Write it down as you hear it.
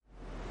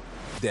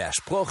Der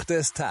Spruch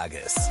des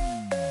Tages.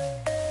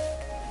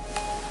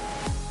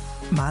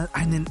 Mal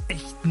einen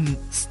echten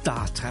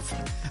Star treffen.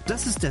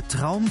 Das ist der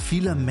Traum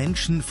vieler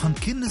Menschen von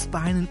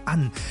Kindesbeinen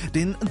an.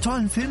 Den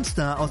tollen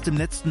Filmstar aus dem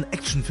letzten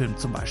Actionfilm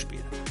zum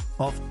Beispiel.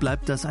 Oft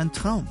bleibt das ein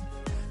Traum.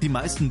 Die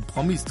meisten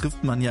Promis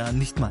trifft man ja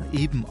nicht mal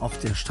eben auf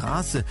der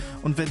Straße.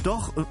 Und wenn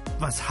doch,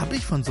 was habe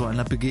ich von so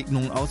einer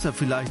Begegnung, außer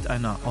vielleicht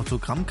einer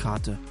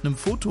Autogrammkarte, einem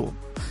Foto?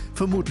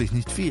 Vermutlich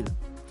nicht viel.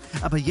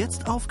 Aber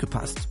jetzt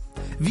aufgepasst.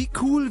 Wie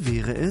cool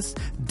wäre es,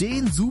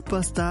 den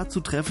Superstar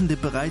zu treffen, der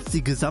bereits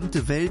die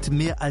gesamte Welt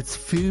mehr als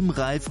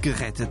filmreif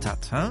gerettet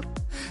hat.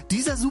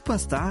 Dieser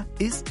Superstar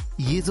ist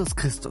Jesus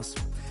Christus.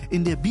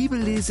 In der Bibel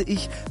lese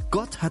ich,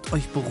 Gott hat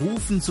euch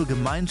berufen zur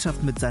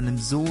Gemeinschaft mit seinem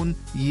Sohn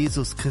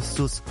Jesus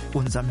Christus,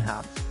 unserem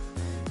Herrn.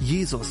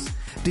 Jesus,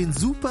 den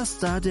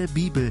Superstar der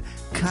Bibel,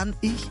 kann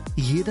ich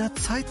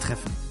jederzeit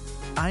treffen.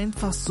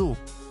 Einfach so.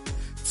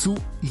 Zu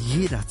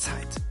jeder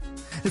Zeit.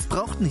 Es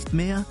braucht nicht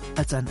mehr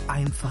als ein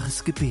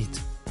einfaches Gebet.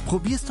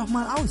 Probier's doch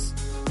mal aus.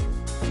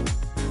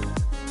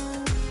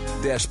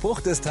 Der Spruch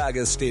des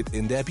Tages steht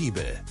in der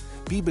Bibel.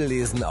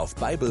 Bibellesen auf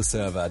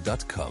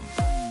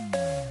bibleserver.com.